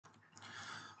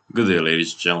Good day,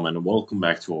 ladies and gentlemen. Welcome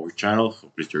back to our channel.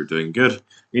 Hope that you're doing good.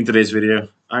 In today's video,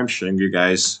 I'm showing you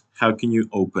guys how can you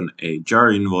open a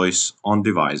jar invoice on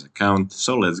device account.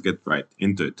 So let's get right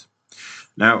into it.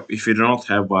 Now, if you do not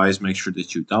have Wise, make sure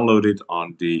that you download it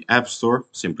on the App Store.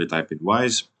 Simply type in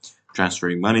Wise,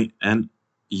 transferring money, and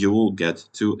you will get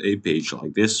to a page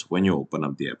like this when you open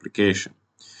up the application.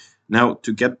 Now,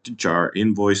 to get the jar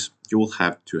invoice, you will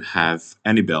have to have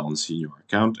any balance in your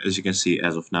account. As you can see,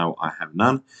 as of now, I have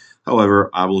none. However,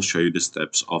 I will show you the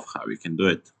steps of how you can do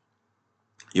it.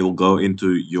 You will go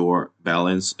into your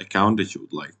balance account that you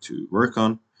would like to work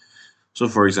on. So,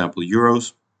 for example,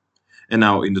 euros. And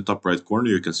now in the top right corner,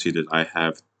 you can see that I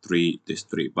have these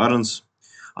three buttons.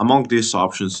 Among these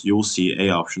options, you will see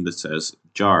a option that says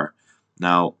jar.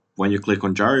 Now, when you click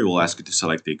on jar, it will ask you to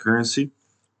select a currency,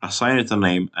 assign it a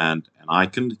name and an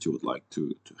icon that you would like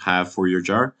to have for your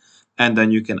jar, and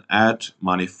then you can add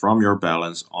money from your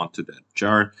balance onto that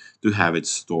jar to have it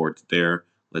stored there,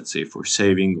 let's say for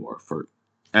saving or for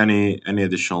any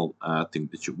additional thing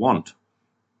that you want.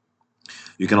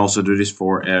 You can also do this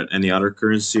for any other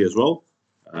currency as well.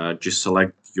 Just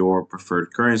select your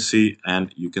preferred currency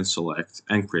and you can select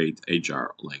and create a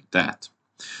jar like that.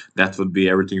 That would be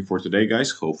everything for today,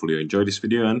 guys. Hopefully you enjoyed this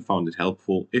video and found it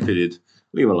helpful. If you did,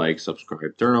 leave a like,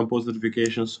 subscribe, turn on post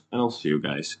notifications, and I'll see you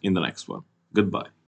guys in the next one. Goodbye.